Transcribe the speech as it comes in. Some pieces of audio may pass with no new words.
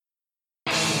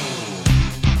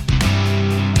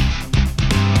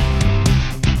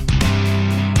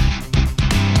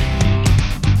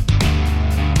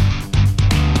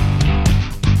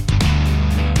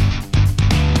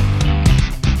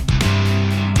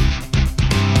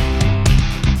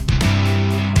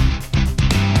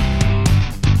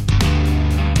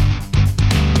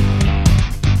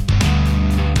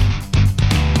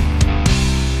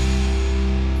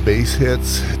Base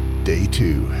Hits, Day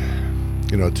 2.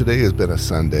 Today has been a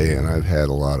Sunday, and I've had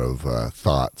a lot of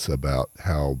thoughts about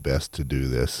how best to do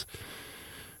this.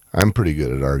 I'm pretty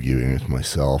good at arguing with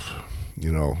myself.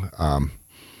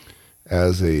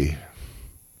 As a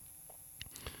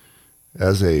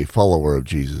follower of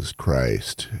Jesus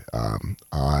Christ,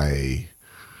 I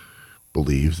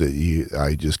believe that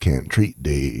I just can't treat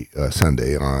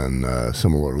Sunday on a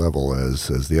similar level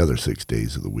as the other 6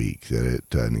 days of the week, that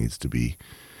it needs to be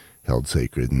held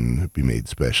sacred and be made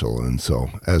special. And so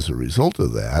as a result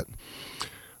of that,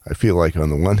 I feel like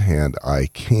on the one hand, I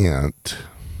can't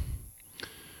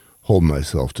hold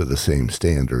myself to the same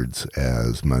standards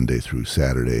as Monday through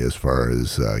Saturday as far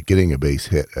as getting a base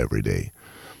hit every day.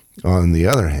 On the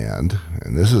other hand,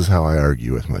 and this is how I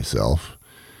argue with myself,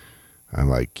 I'm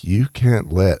like, you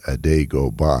can't let a day go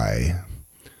by,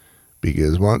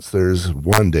 because once there's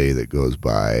one day that goes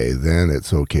by, then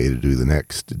it's okay to do the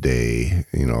next day,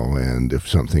 and if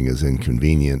something is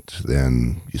inconvenient,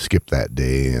 then you skip that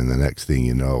day, and the next thing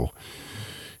you know,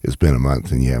 it's been a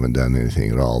month and you haven't done anything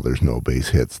at all. There's no base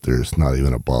hits. There's not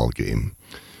even a ball game.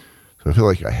 So I feel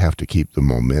like I have to keep the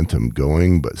momentum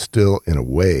going, but still in a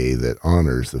way that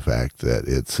honors the fact that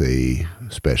it's a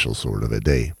special sort of a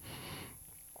day.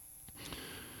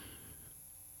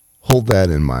 Hold that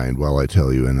in mind while I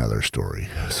tell you another story.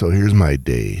 So here's my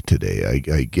day today.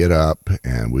 I get up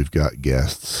and we've got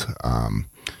guests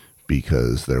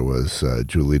because there was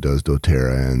Julie does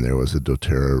doTERRA, and there was a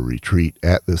doTERRA retreat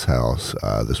at this house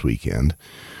this weekend.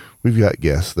 We've got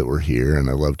guests that were here, and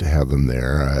I love to have them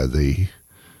there.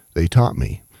 They taught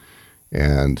me.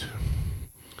 And,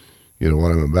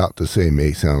 what I'm about to say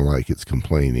may sound like it's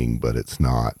complaining, but it's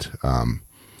not.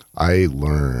 I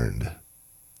learned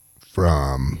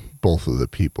from both of the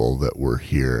people that were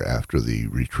here after the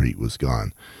retreat was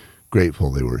gone.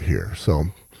 Grateful they were here.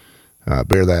 So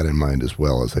bear that in mind as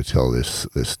well as I tell this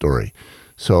story.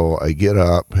 So I get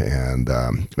up and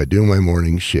I do my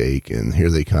morning shake, and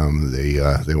here they come. They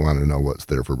want to know what's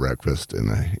there for breakfast.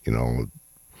 And,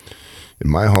 in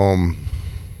my home,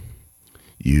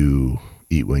 you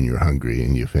eat when you're hungry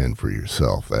and you fend for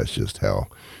yourself. That's just how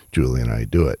Julie and I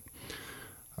do it.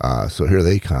 So here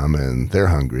they come, and they're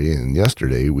hungry. And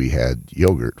yesterday we had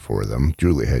yogurt for them.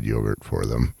 Julie had yogurt for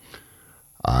them.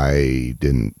 I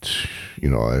didn't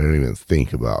even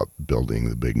think about building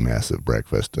the big, massive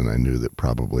breakfast. And I knew that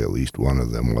probably at least one of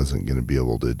them wasn't going to be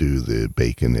able to do the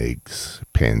bacon, eggs,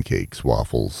 pancakes,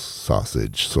 waffles,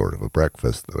 sausage sort of a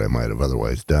breakfast that I might have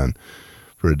otherwise done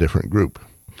for a different group.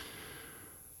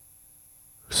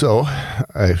 So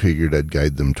I figured I'd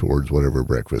guide them towards whatever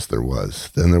breakfast there was.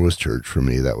 Then there was church for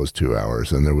me. That was 2 hours.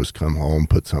 Then there was come home,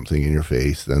 put something in your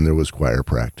face. Then there was choir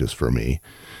practice for me.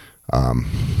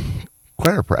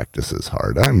 Choir practice is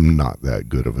hard. I'm not that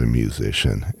good of a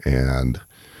musician, and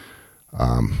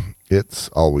it's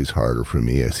always harder for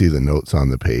me. I see the notes on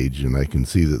the page, and I can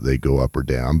see that they go up or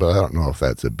down, but I don't know if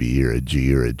that's a B or a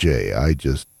G or a J. I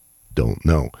just don't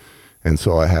know. And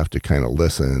so I have to kind of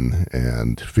listen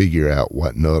and figure out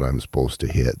what note I'm supposed to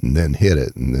hit, and then hit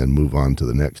it, and then move on to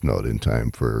the next note in time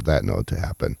for that note to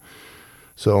happen.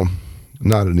 So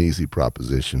not an easy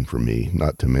proposition for me,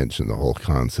 not to mention the whole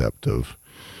concept of,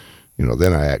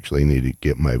 then I actually need to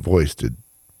get my voice to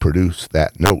produce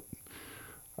that note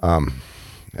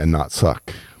and not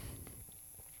suck.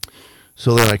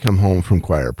 So then I come home from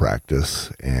choir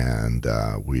practice, and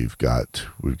we've got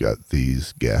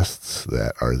these guests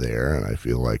that are there, and I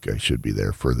feel like I should be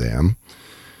there for them.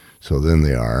 So then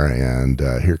they are, and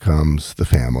here comes the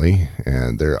family,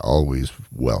 and they're always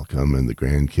welcome, and the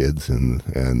grandkids,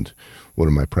 and one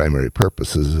of my primary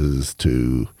purposes is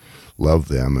to love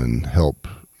them and help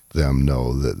them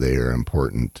know that they are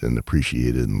important and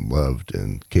appreciated and loved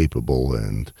and capable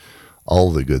and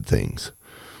all the good things.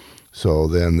 So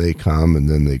then they come, and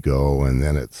then they go, and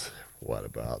then it's,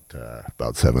 about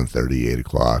 7:30, 8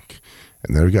 o'clock,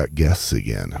 and they've got guests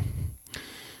again.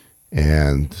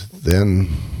 And then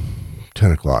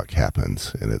 10 o'clock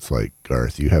happens, and it's like,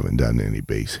 Garth, you haven't done any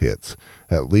base hits,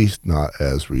 at least not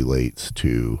as relates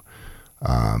to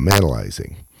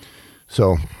manalizing.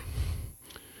 So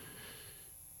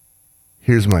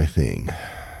here's my thing.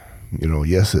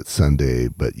 Yes, it's Sunday,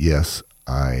 but yes,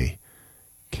 I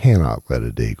cannot let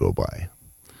a day go by.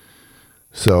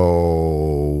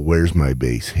 So where's my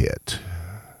base hit?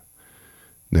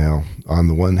 Now, on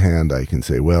the one hand, I can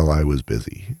say, well, I was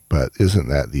busy, but isn't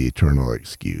that the eternal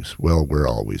excuse? Well, we're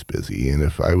always busy. And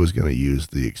if I was going to use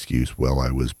the excuse, well,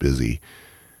 I was busy,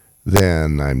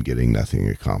 then I'm getting nothing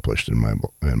accomplished in my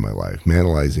life.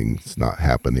 Manalizing's not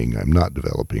happening. I'm not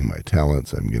developing my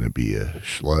talents. I'm going to be a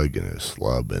schlug and a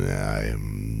slub, and I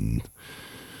am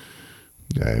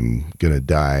I'm going to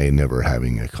die never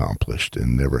having accomplished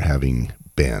and never having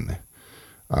been.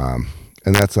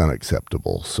 And that's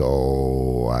unacceptable.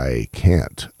 So I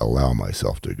can't allow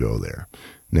myself to go there.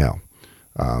 Now,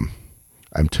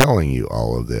 I'm telling you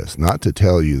all of this, not to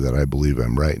tell you that I believe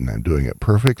I'm right and I'm doing it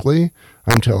perfectly.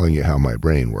 I'm telling you how my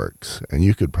brain works. And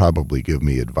you could probably give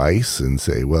me advice and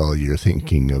say, well, you're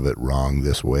thinking of it wrong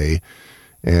this way.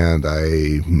 And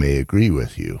I may agree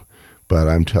with you. But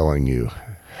I'm telling you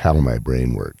how my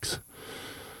brain works.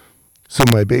 So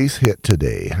my base hit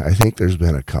today, I think there's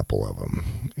been a couple of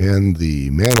them. In the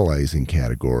manalizing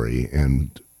category,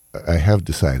 and I have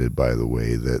decided, by the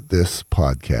way, that this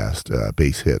podcast,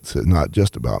 Base Hits, is not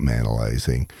just about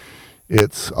manalizing.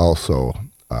 It's also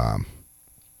about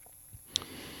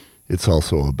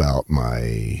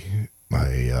my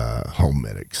home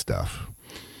medic stuff.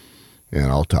 And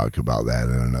I'll talk about that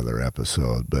in another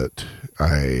episode. But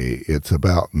it's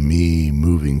about me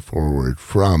moving forward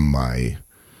from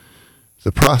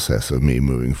the process of me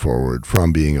moving forward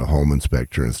from being a home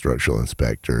inspector and structural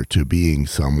inspector to being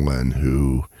someone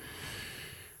who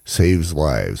saves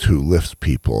lives, who lifts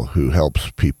people, who helps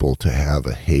people to have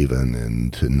a haven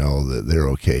and to know that they're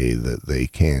okay, that they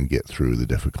can get through the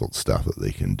difficult stuff that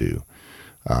they can do.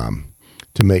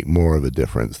 To make more of a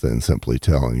difference than simply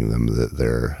telling them that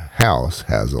their house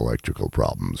has electrical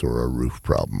problems or a roof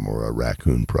problem or a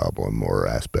raccoon problem or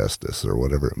asbestos or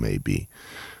whatever it may be.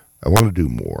 I want to do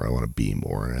more. I want to be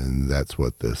more. And that's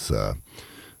what this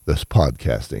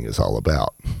podcasting is all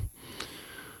about.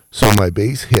 So my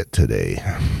base hit today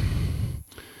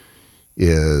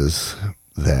is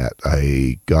that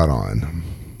I got on,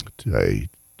 I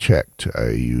checked, I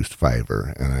used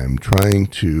Fiverr, and I'm trying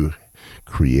to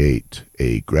create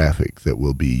a graphic that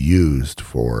will be used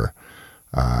for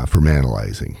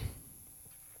manalizing.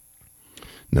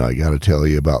 Now, I got to tell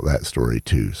you about that story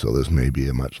too, so this may be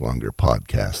a much longer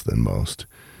podcast than most.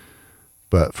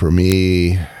 But for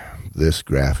me, this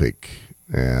graphic,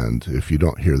 and if you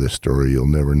don't hear this story, you'll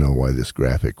never know why this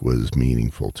graphic was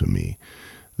meaningful to me.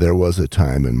 There was a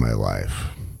time in my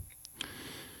life,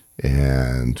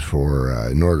 and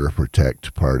in order to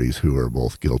protect parties who are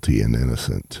both guilty and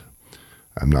innocent,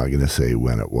 I'm not going to say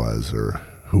when it was or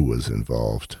who was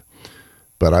involved,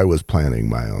 but I was planning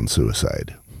my own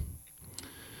suicide.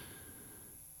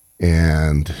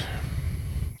 And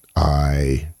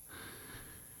I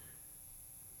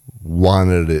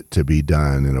wanted it to be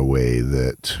done in a way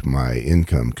that my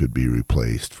income could be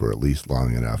replaced for at least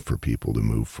long enough for people to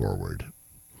move forward.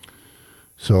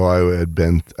 So I'd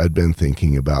been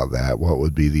thinking about that. What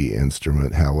would be the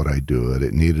instrument? How would I do it?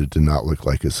 It needed to not look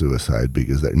like a suicide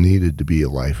because there needed to be a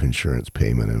life insurance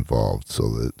payment involved so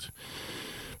that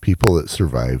people that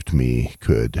survived me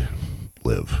could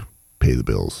live, pay the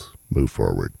bills, move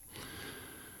forward.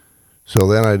 So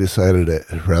then I decided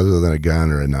that rather than a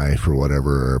gun or a knife or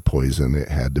whatever, or poison, it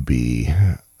had to be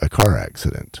a car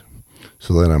accident.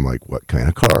 So then I'm like, what kind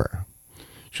of car?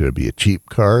 Should it be a cheap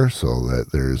car so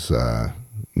that there's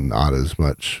not as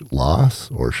much loss?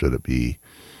 Or should it be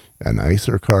a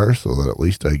nicer car so that at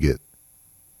least I get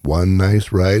one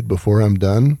nice ride before I'm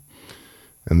done?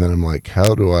 And then I'm like,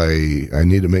 how do I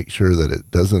need to make sure that it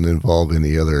doesn't involve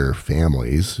any other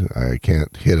families. I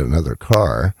can't hit another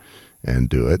car and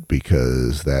do it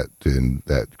because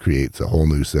that creates a whole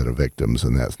new set of victims,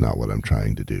 and that's not what I'm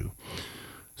trying to do.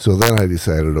 So then I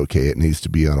decided, okay, it needs to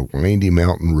be on a windy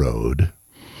mountain road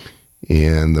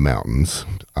in the mountains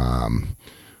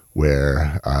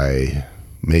where I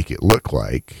make it look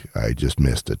like I just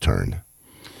missed a turn.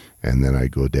 And then I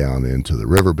go down into the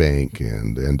riverbank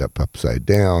and end up upside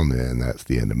down, and that's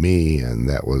the end of me, and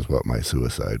that was what my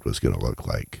suicide was going to look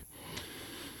like.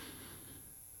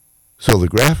 So the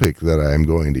graphic that I'm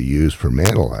going to use for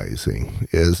manalizing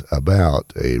is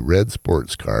about a red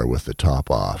sports car with the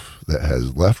top off that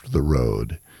has left the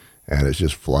road and is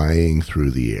just flying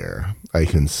through the air. I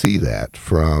can see that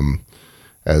from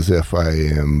as if I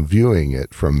am viewing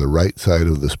it from the right side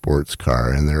of the sports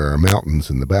car, and there are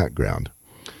mountains in the background.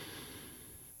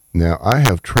 Now, I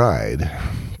have tried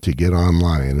to get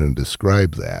online and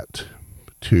describe that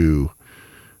to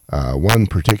one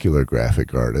particular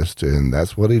graphic artist, and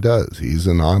that's what he does. He's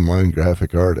an online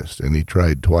graphic artist, and he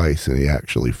tried twice, and he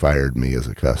actually fired me as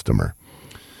a customer.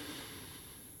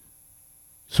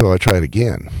 So I tried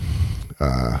again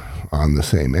on the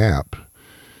same app,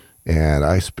 and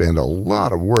I spent a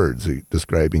lot of words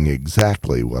describing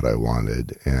exactly what I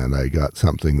wanted, and I got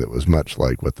something that was much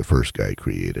like what the first guy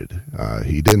created.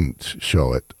 He didn't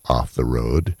show it off the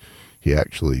road. He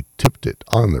actually tipped it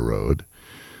on the road.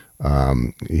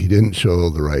 He didn't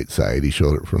show the right side. He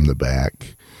showed it from the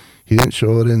back. He didn't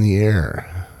show it in the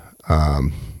air.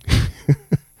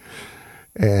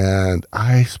 And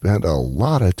I spent a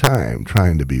lot of time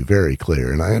trying to be very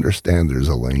clear. And I understand there's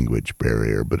a language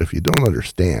barrier, but if you don't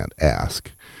understand,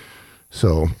 ask.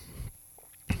 So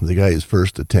the guy's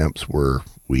first attempts were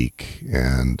weak,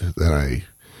 and then I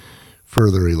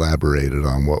further elaborated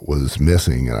on what was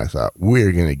missing, and I thought,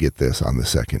 we're going to get this on the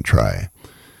second try.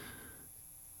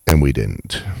 And we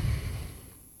didn't.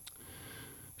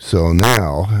 So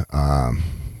now,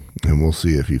 and we'll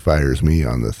see if he fires me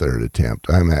on the third attempt.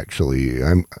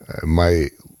 My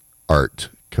art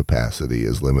capacity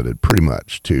is limited pretty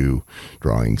much to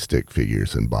drawing stick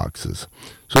figures and boxes.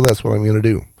 So that's what I'm going to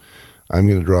do. I'm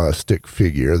going to draw a stick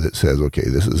figure that says, okay,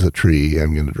 this is a tree.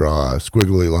 I'm going to draw a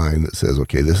squiggly line that says,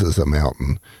 okay, this is a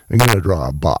mountain. I'm going to draw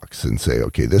a box and say,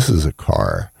 okay, this is a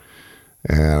car.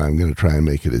 And I'm going to try and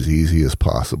make it as easy as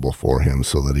possible for him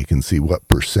so that he can see what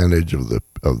percentage of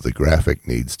the graphic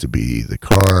needs to be the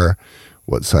car,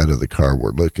 what side of the car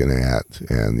we're looking at,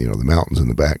 and, the mountains in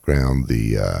the background.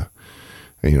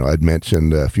 I'd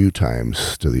mentioned a few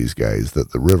times to these guys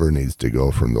that the river needs to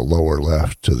go from the lower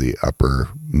left to the upper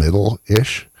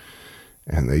middle-ish,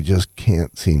 and they just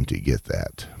can't seem to get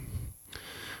that.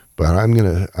 But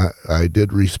I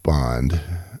did respond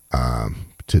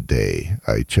today.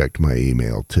 I checked my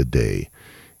email today,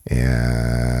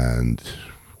 and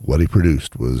what he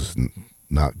produced was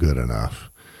not good enough.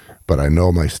 But I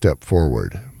know my step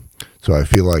forward, so I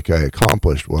feel like I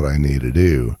accomplished what I need to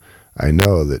do. I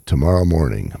know that tomorrow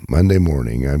morning, Monday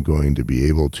morning, I'm going to be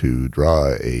able to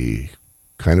draw a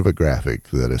kind of a graphic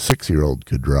that a 6-year-old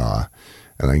could draw,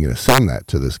 and I'm going to send that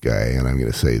to this guy, and I'm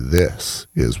going to say, this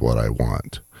is what I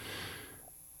want.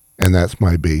 And that's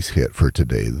my base hit for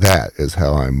today. That is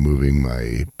how I'm moving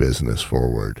my business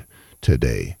forward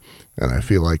today. And I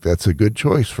feel like that's a good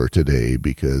choice for today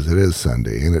because it is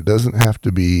Sunday, and it doesn't have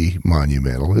to be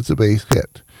monumental. It's a base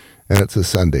hit, and it's a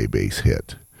Sunday base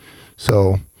hit.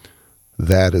 So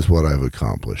that is what I've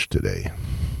accomplished today.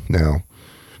 Now,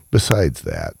 besides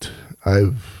that,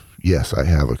 I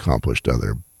have accomplished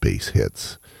other base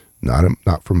hits,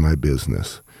 not from my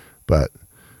business, but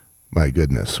my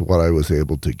goodness, what I was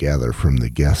able to gather from the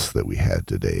guests that we had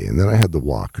today. And then I had the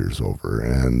walkers over,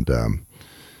 and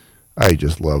I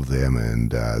just love them,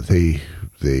 and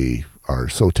they are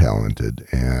so talented,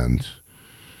 and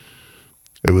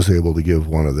I was able to give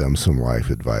one of them some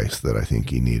life advice that I think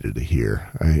he needed to hear.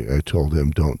 I told him,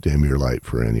 don't dim your light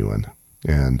for anyone.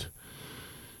 And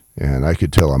I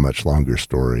could tell a much longer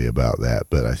story about that,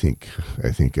 but I think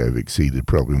I've exceeded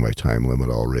probably my time limit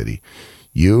already.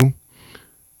 You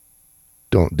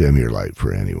don't dim your light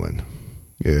for anyone.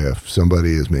 If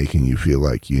somebody is making you feel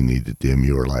like you need to dim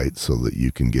your light so that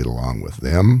you can get along with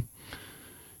them,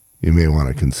 you may want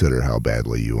to consider how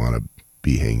badly you want to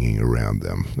be hanging around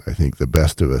them. I think the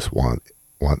best of us want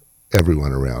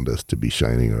everyone around us to be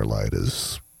shining our light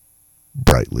as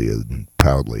brightly and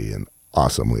proudly and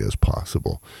awesomely as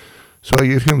possible. So I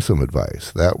gave him some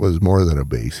advice. That was more than a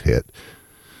base hit.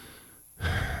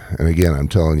 And again, I'm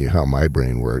telling you how my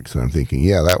brain works, and I'm thinking,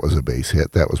 yeah, that was a base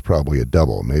hit. That was probably a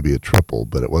double, maybe a triple,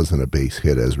 but it wasn't a base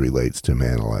hit as relates to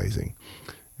manalizing.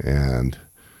 And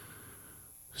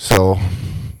so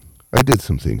I did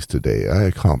some things today. I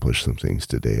accomplished some things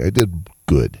today. I did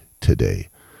good today.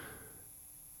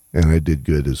 And I did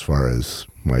good as far as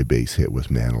my base hit with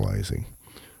manalizing.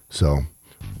 So,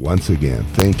 once again,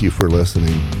 thank you for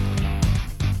listening.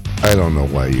 I don't know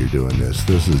why you're doing this.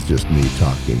 This is just me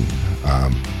talking.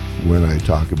 When I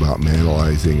talk about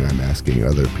manalizing, I'm asking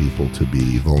other people to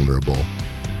be vulnerable.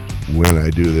 When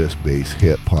I do this base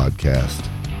hit podcast,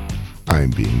 I'm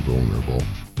being vulnerable.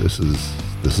 This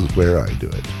is where I do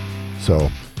it. So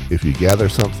if you gather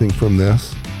something from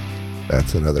this,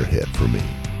 that's another hit for me.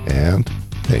 And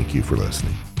thank you for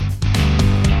listening.